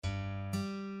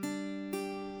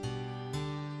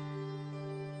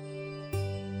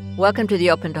Welcome to the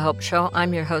Open to Hope Show.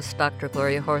 I'm your host, Dr.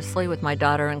 Gloria Horsley, with my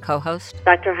daughter and co-host,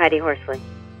 Dr. Heidi Horsley.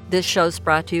 This show's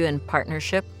brought to you in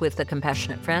partnership with the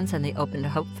Compassionate Friends and the Open to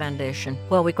Hope Foundation.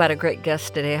 Well, we've got a great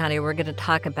guest today, honey. We're going to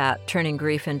talk about turning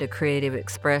grief into creative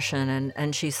expression,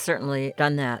 and she's certainly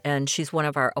done that. And she's one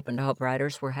of our Open to Hope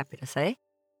writers, we're happy to say.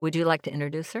 Would you like to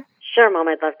introduce her? Sure,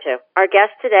 Mom, I'd love to. Our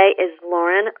guest today is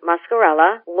Lauren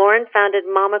Mascarella. Lauren founded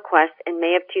Mama Quest in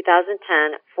May of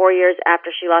 2010, 4 years after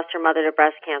she lost her mother to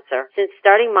breast cancer. Since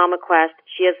starting Mama Quest,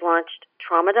 she has launched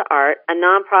Trauma to Art, a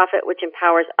nonprofit which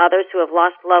empowers others who have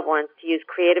lost loved ones to use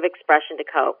creative expression to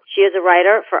cope. She is a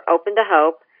writer for Open to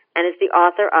Hope and is the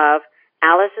author of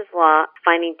Alice's Law,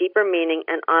 Finding Deeper Meaning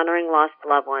and Honoring Lost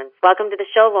Loved Ones. Welcome to the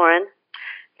show, Lauren.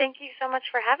 Thank you so much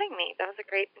for having me. That was a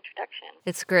great introduction.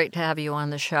 It's great to have you on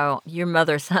the show. Your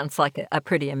mother sounds like a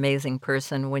pretty amazing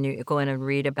person when you go in and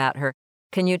read about her.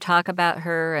 Can you talk about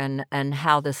her and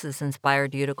how this has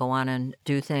inspired you to go on and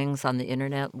do things on the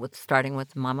internet, starting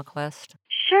with Mama Quest?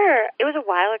 Sure. It was a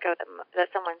while ago that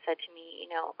someone said to me,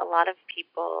 a lot of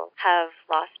people have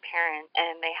lost parents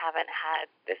and they haven't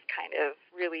had this kind of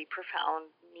really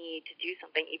profound need to do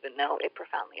something, even though it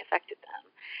profoundly affected them.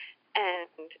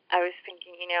 And I was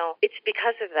thinking, it's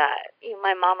because of that.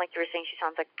 My mom, like you were saying, she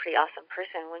sounds like a pretty awesome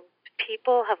person. When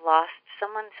people have lost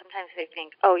someone, sometimes they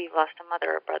think, oh, you've lost a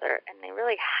mother or brother, and they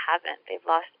really haven't. They've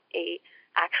lost a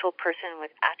actual person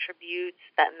with attributes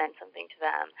that meant something to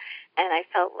them. And I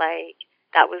felt like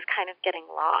that was kind of getting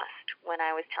lost when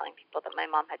I was telling people that my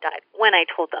mom had died, when I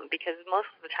told them, because most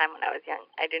of the time when I was young,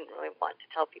 I didn't really want to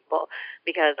tell people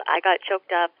because I got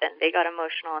choked up and they got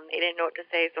emotional and they didn't know what to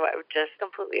say, so I would just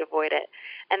completely avoid it.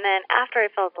 And then after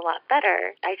I felt a lot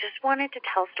better, I just wanted to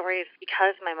tell stories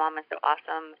because my mom is so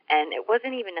awesome, and it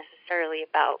wasn't even necessarily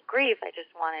about grief. I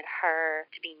just wanted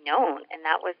her to be known, and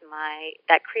that was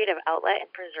that creative outlet and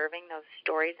preserving those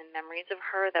stories and memories of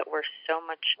her that were so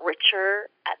much richer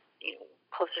at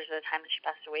closer to the time that she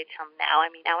passed away till now.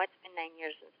 I mean, now it's been 9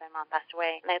 years since my mom passed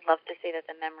away, and I'd love to say that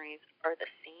the memories are the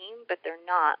same, but they're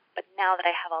not. But now that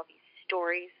I have all these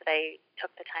stories that I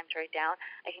took the time to write down,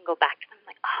 I can go back to them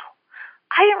like, oh,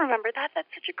 I didn't remember that.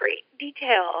 That's such a great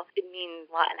detail. It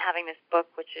means a lot, and having this book,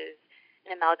 which is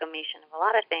an amalgamation of a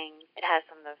lot of things, it has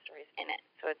some of those stories in it,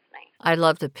 so it's nice. I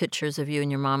love the pictures of you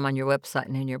and your mom on your website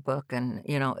and in your book, and,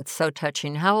 it's so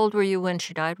touching. How old were you when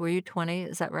she died? Were you 20?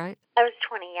 Is that right? I was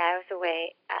 20, yeah. I was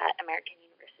away at American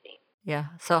University.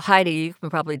 Yeah. So, Heidi, you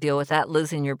can probably deal with that,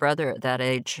 losing your brother at that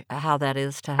age, how that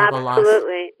is to have a loss.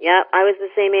 Absolutely. Yeah, I was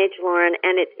the same age, Lauren,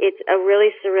 and it's a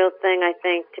really surreal thing, I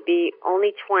think, to be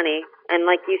only 20 and,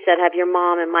 like you said, have your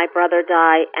mom and my brother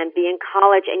die and be in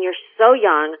college, and you're so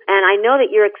young. And I know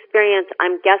that your experience,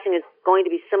 I'm guessing, is going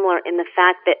to be similar in the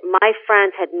fact that my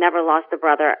friends had never lost a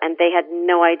brother, and they had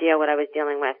no idea what I was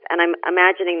dealing with. And I'm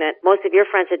imagining that most of your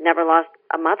friends had never lost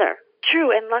a mother. True,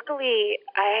 and luckily,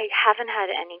 I haven't had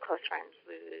any close friends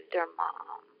lose their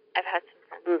mom. I've had some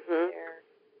friends lose their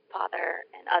father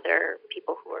and other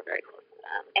people who were very close to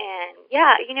them. And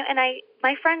yeah, and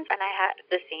my friends and I had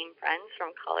the same friends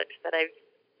from college that I'm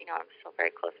still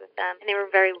very close with them. And they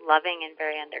were very loving and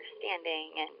very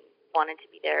understanding and wanted to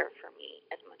be there for me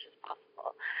as much as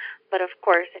possible. But of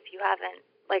course, if you haven't,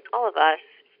 like all of us,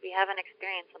 we haven't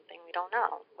experienced something, we don't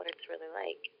know what it's really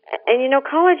like. And,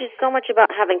 college is so much about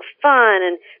having fun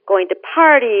and going to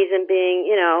parties and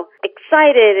being,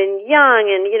 excited and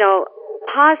young and,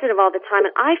 positive all the time.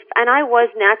 And I was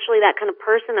naturally that kind of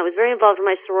person. I was very involved in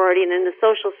my sorority and in the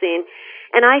social scene.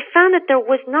 And I found that there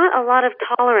was not a lot of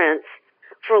tolerance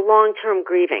for long-term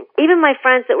grieving. Even my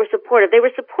friends that were supportive, they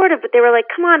were supportive, but they were like,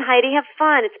 come on, Heidi, have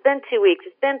fun. It's been 2 weeks.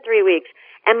 It's been 3 weeks.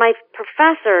 And my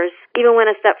professors even went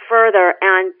a step further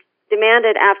and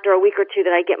demanded after a week or two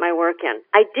that I get my work in.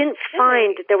 I didn't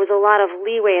find that there was a lot of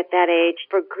leeway at that age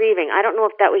for grieving. I don't know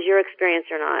if that was your experience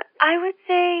or not. I would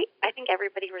say I think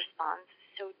everybody responds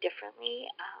so differently.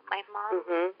 My mom,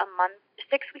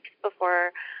 6 weeks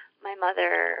before my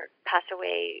mother passed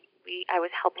away, I was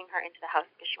helping her into the house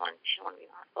because she didn't want to be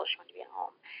in the hospital. She wanted to be at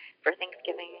home for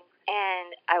Thanksgiving.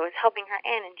 And I was helping her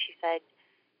in, and she said,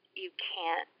 you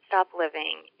can't stop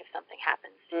living if something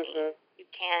happens to me. You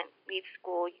can't leave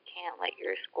school. You can't let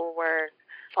your schoolwork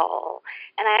fall.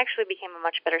 And I actually became a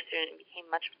much better student and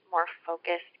became much more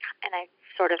focused. And I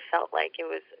sort of felt like it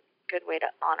was a good way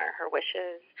to honor her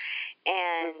wishes.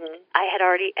 And I had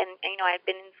already, and I had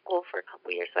been in school for a couple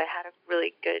of years, so I had a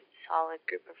really good, solid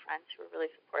group of friends who were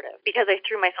really supportive. Because I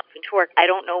threw myself into work, I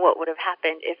don't know what would have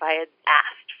happened if I had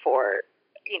asked for,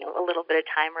 a little bit of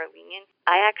time or lenience.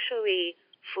 I actually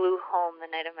flew home the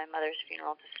night of my mother's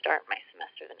funeral to start my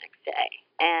semester the next day.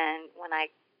 And when I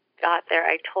got there,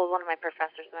 I told one of my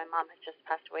professors that my mom had just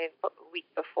passed away a week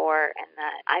before, and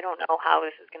that I don't know how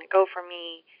this is going to go for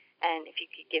me, and if you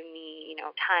could give me,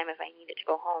 time if I needed to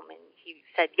go home. And he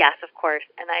said, yes, of course.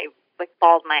 And I,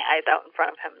 bawled my eyes out in front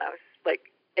of him, and I was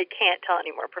like, I can't tell any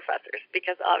more professors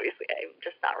because obviously I'm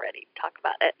just not ready to talk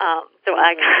about it. So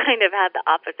I kind of had the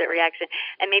opposite reaction,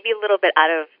 and maybe a little bit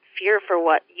out of fear for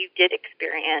what you did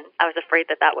experience. I was afraid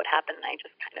that would happen, and I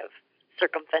just kind of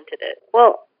circumvented it.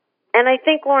 Well, and I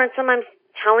think, Lauren, sometimes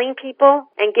telling people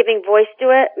and giving voice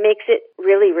to it makes it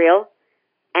really real.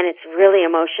 And it's really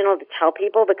emotional to tell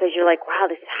people because you're like,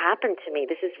 wow, this happened to me.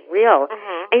 This is real.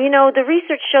 Mm-hmm. And, the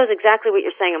research shows exactly what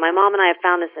you're saying. And my mom and I have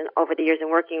found this over the years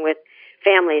in working with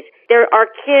families. There are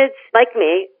kids like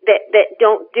me that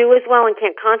don't do as well and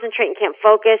can't concentrate and can't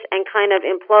focus and kind of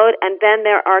implode. And then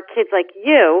there are kids like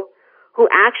you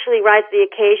who actually rise to the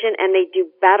occasion and they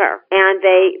do better. And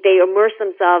they immerse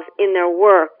themselves in their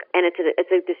work, and it's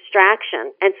a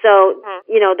distraction. And so,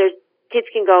 there's kids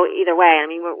can go either way. I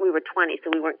mean, we were 20,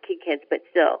 so we weren't kids, but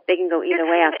still, they can go either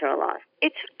way after a loss.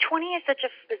 20 is such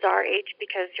a bizarre age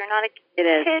because you're not a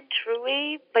kid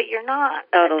truly, but you're not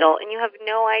totally. An adult, and you have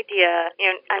no idea.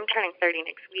 I'm turning 30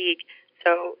 next week,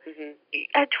 so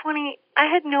at 20, I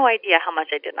had no idea how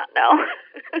much I did not know.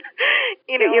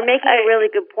 You're making a really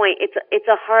good point. It's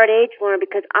a hard age, Lauren,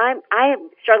 because I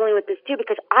am struggling with this too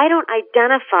because I don't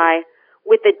identify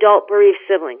with adult bereaved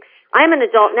siblings. I'm an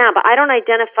adult now, but I don't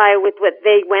identify with what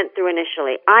they went through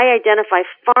initially. I identify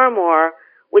far more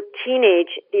with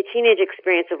the teenage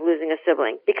experience of losing a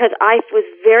sibling, because I was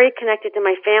very connected to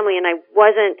my family and I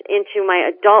wasn't into my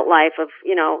adult life of,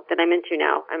 that I'm into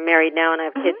now. I'm married now and I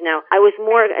have kids now. I was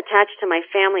more attached to my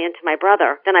family and to my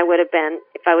brother than I would have been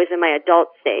if I was in my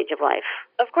adult stage of life.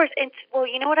 Of course. And,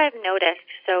 you know what I've noticed?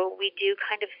 So we do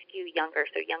kind of skew younger.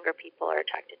 So younger people are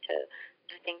attracted to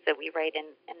the things that we write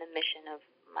in the mission of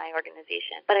my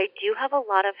organization. But I do have a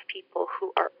lot of people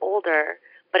who are older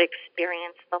but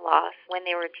experienced the loss when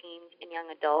they were teens and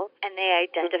young adults, and they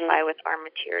identify with our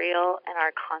material and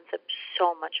our concept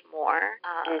so much more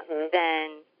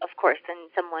than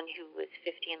someone who was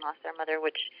 50 and lost their mother,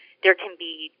 which there can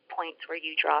be points where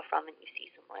you draw from and you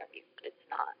see similarities, but it's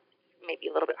not.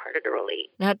 Maybe a little bit harder to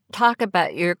relate. Now, talk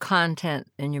about your content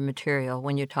and your material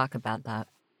when you talk about that.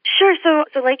 Sure.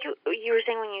 So like you were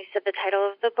saying when you said the title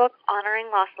of the book, honoring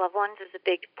lost loved ones is a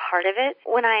big part of it.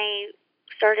 When I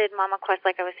started Mama Quest,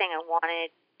 like I was saying, I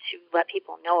wanted to let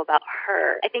people know about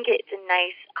her. I think it's a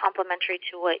nice complementary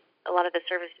to what a lot of the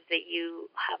services that you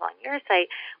have on your site.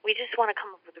 We just want to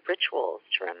come up with rituals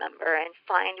to remember and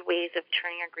find ways of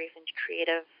turning our grief into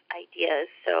creative ideas.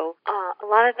 So a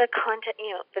lot of the content,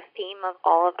 the theme of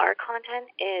all of our content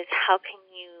is how can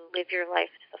you live your life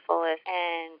to the fullest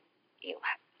and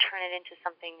turn it into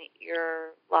something that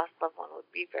your lost loved one would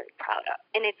be very proud of.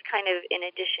 And it's kind of in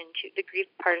addition to the grief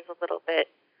part is a little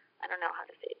bit, I don't know how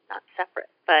to say it, not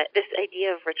separate. But this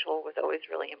idea of ritual was always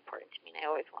really important to me, and I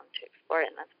always wanted to explore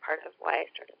it, and that's part of why I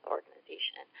started the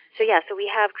organization. So we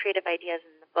have creative ideas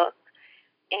in the book.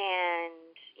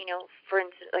 And, for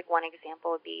instance, like one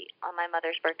example would be on my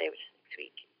mother's birthday, which is next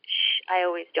week, I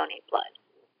always donate blood.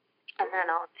 And then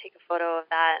I'll take a photo of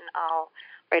that, and I'll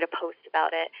write a post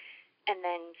about it, and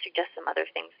then suggest some other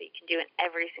things that you can do. And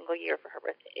every single year for her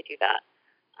birthday, I do that.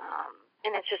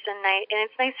 And it's just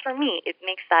it's nice for me. It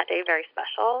makes that day very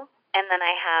special. And then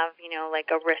I have,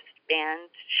 like a wristband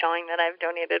showing that I've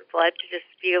donated blood to just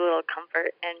be a little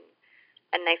comfort and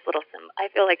a nice little I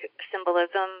feel like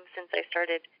symbolism, since I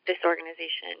started this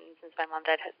organization, since my mom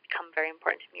died, has become very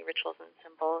important to me, rituals and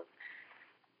symbols.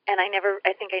 And I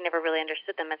think I never really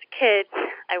understood them as a kid.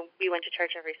 We went to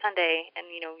church every Sunday, and,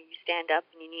 you stand up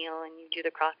and you kneel and you do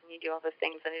the cross and you do all those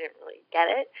things, and I didn't really get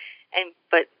it.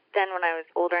 But then when I was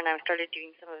older and I started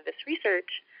doing some of this research,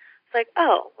 it's like,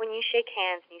 oh, when you shake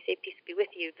hands and you say peace be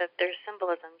with you, that there's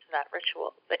symbolism to that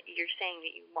ritual, that you're saying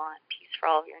that you want peace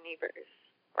for all of your neighbors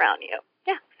around you.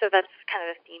 Yeah, so that's kind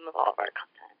of the theme of all of our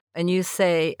content. And you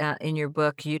say in your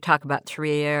book, you talk about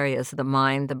 3 areas: the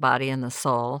mind, the body, and the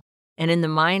soul. And in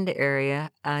the mind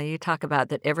area, you talk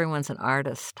about that everyone's an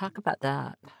artist. Talk about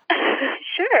that.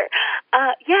 Sure.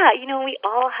 We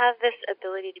all have this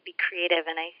ability to be creative,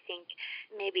 and I think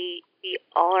maybe we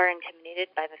all are intimidated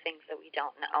by the things that we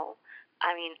don't know.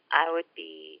 I mean,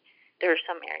 there are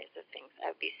some areas of things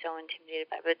I would be so intimidated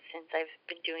by, but since I've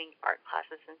been doing art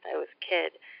classes since I was a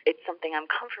kid, it's something I'm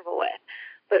comfortable with.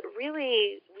 But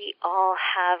really, we all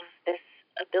have this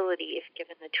ability, if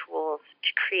given the tools,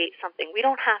 to create something. We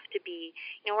don't have to be,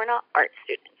 we're not art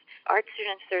students. Art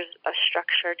students, there's a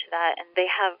structure to that, and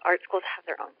art schools have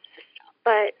their own system.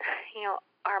 But,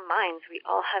 our minds, we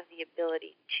all have the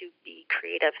ability to be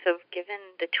creative. So given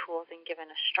the tools and given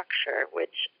a structure,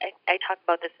 which I talk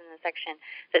about this in the section,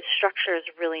 that structure is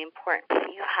really important.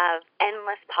 When you have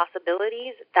endless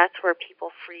possibilities, that's where people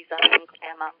freeze up and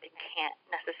clam up and can't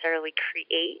necessarily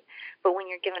create. But when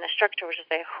you're given a structure, which is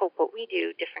I hope what we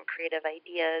do, different creative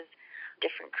ideas,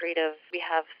 different creative, we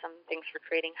have some things for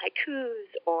creating haikus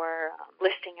or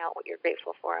listing out what you're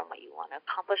grateful for and what you want to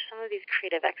accomplish. Some of these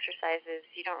creative exercises,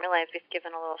 you don't realize if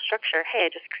given a little structure, hey, I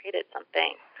just created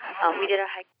something. We did a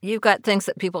haiku. You've got things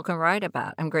that people can write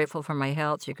about. I'm grateful for my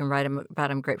health. You can write about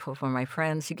I'm grateful for my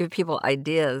friends. You give people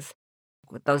ideas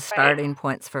with those starting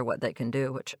points for what they can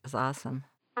do, which is awesome.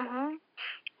 Mm-hmm.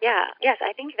 Yeah. Yes,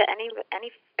 I think that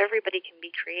everybody can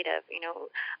be creative.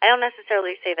 I don't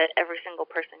necessarily say that every single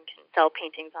person can sell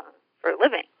paintings for a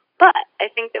living, but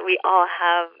I think that we all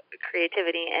have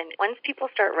creativity. And once people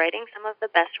start writing, some of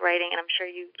the best writing, and I'm sure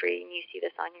you agree, and you see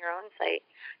this on your own site,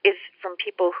 is from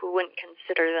people who wouldn't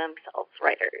consider themselves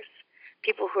writers.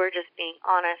 People who are just being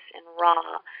honest and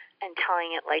raw and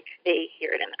telling it like they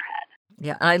hear it in their head.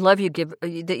 Yeah, and I love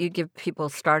that you give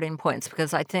people starting points,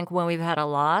 because I think when we've had a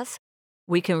loss,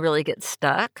 we can really get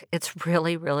stuck. It's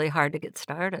really, really hard to get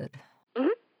started.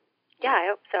 Mm-hmm. Yeah, I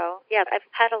hope so. Yeah, I've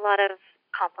had a lot of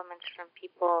compliments from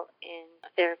people in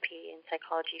therapy and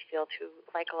psychology field who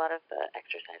like a lot of the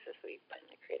exercises we put in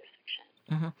the creative section.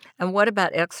 Mm-hmm. And what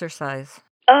about exercise?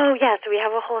 Oh, yeah, so we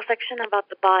have a whole section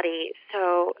about the body.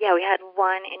 So, yeah, we had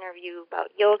one interview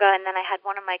about yoga, and then I had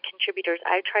one of my contributors.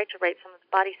 I tried to write some of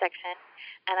the body section,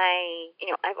 and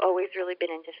I've always really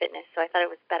been into fitness, so I thought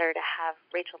it was better to have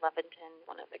Rachel Levinton,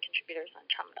 one of the contributors on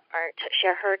Trauma to Art, to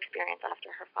share her experience after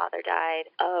her father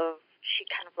died of she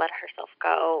kind of let herself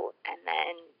go and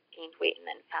then gained weight and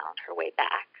then found her way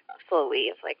back slowly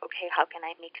of like, okay, how can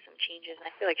I make some changes? And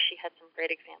I feel like she had some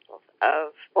great examples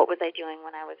of what was I doing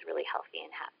when I was really healthy and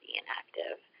happy and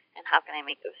active, and how can I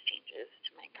make those changes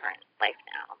to my current life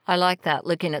now? I like that,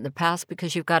 looking at the past,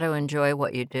 because you've got to enjoy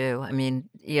what you do. I mean,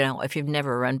 if you've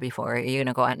never run before, you're going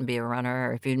to go out and be a runner.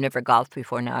 Or if you've never golfed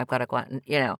before, now I've got to go out and,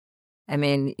 I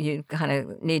mean, you kind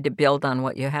of need to build on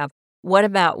what you have. What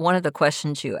about one of the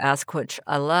questions you ask, which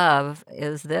I love,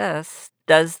 is this: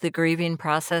 does the grieving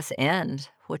process end?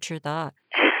 What's your thought?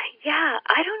 Yeah,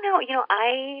 I don't know.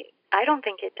 I don't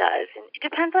think it does. And it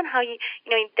depends on how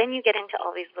then you get into all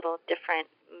these little different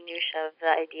minutiae of the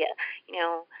idea.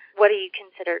 What do you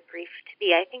consider grief to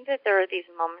be? I think that there are these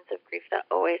moments of grief that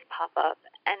always pop up.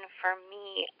 And for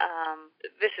me,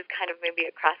 this is kind of maybe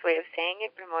a crass way of saying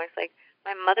it, but I'm always like,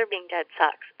 my mother being dead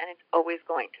sucks, and it's always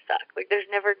going to suck. Like, there's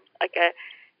never like a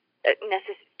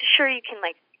sure, you can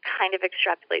like kind of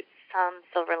extrapolate some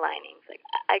silver linings. Like,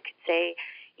 I could say,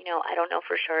 I don't know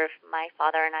for sure if my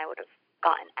father and I would have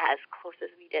gotten as close as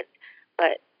we did,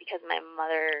 but because my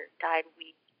mother died,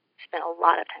 we spent a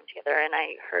lot of time together, and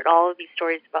I heard all of these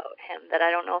stories about him that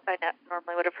I don't know if I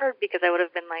normally would have heard, because I would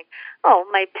have been like, oh,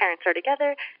 my parents are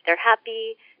together, they're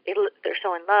happy, they're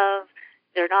so in love,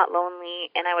 they're not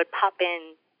lonely, and I would pop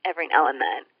in every now and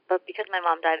then. But because my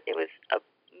mom died, it was a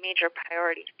major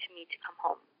priority to me to come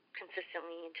home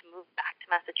consistently and to move back to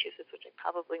Massachusetts, which I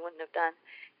probably wouldn't have done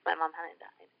if my mom hadn't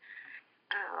died.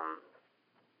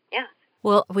 Yeah.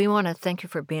 Well, we want to thank you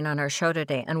for being on our show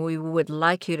today, and we would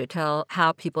like you to tell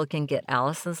how people can get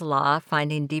Allison's Law,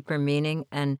 Finding Deeper Meaning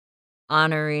and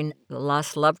Honoring the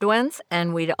Lost Loved Ones,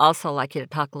 and we'd also like you to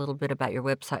talk a little bit about your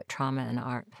website, Trauma and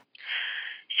Art.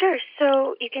 Sure.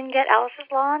 So you can get Alice's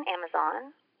Law on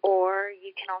Amazon, or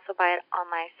you can also buy it on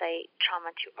my site,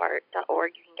 traumatoart.org.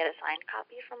 You can get a signed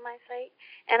copy from my site.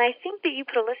 And I think that you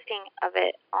put a listing of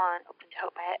it on Open to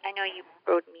Hope. I know you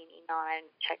wrote me an email and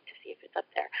checked to see if it's up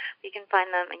there. But you can find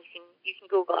them, and you can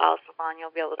Google Alice's Law, and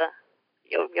you'll be able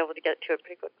to get to it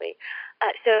pretty quickly.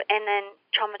 And then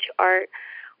Trauma to Art,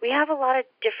 we have a lot of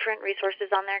different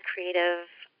resources on there, creative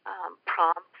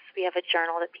prompts. We have a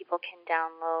journal that people can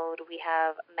download. We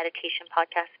have a meditation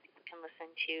podcast people can listen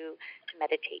to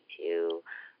meditate to.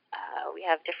 We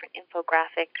have different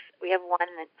infographics. We have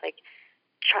one that's like,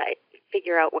 try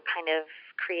figure out what kind of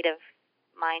creative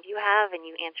mind you have, and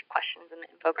you answer questions, and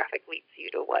the infographic leads you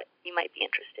to what you might be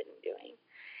interested in doing,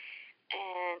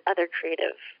 and other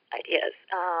creative ideas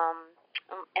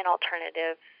and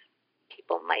alternatives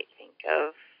people might think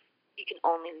of. You can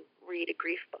only read a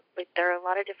grief book, but there are a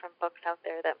lot of different books out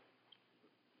there that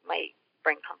might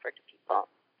bring comfort to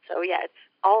people. So yeah, it's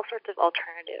all sorts of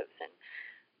alternatives, and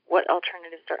what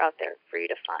alternatives are out there for you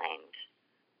to find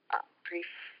grief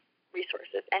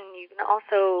resources. And you can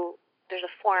also, there's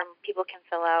a form people can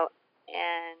fill out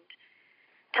and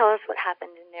tell us what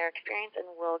happened in their experience, and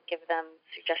we'll give them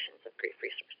suggestions of grief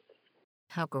resources.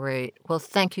 How great. Well,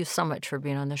 thank you so much for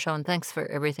being on the show, and thanks for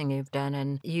everything you've done.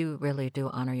 And you really do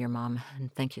honor your mom,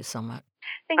 and thank you so much.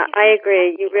 Thank you I so much.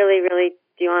 agree. You really, really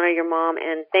do honor your mom,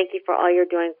 and thank you for all you're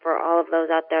doing for all of those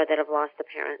out there that have lost a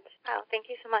parent. Oh, thank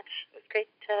you so much. It was great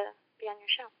to be on your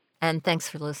show. And thanks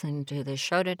for listening to this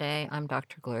show today. I'm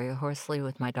Dr. Gloria Horsley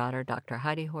with my daughter, Dr.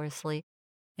 Heidi Horsley.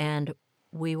 And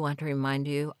we want to remind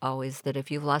you always that if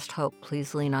you've lost hope,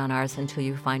 please lean on ours until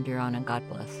you find your own, and God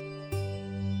bless.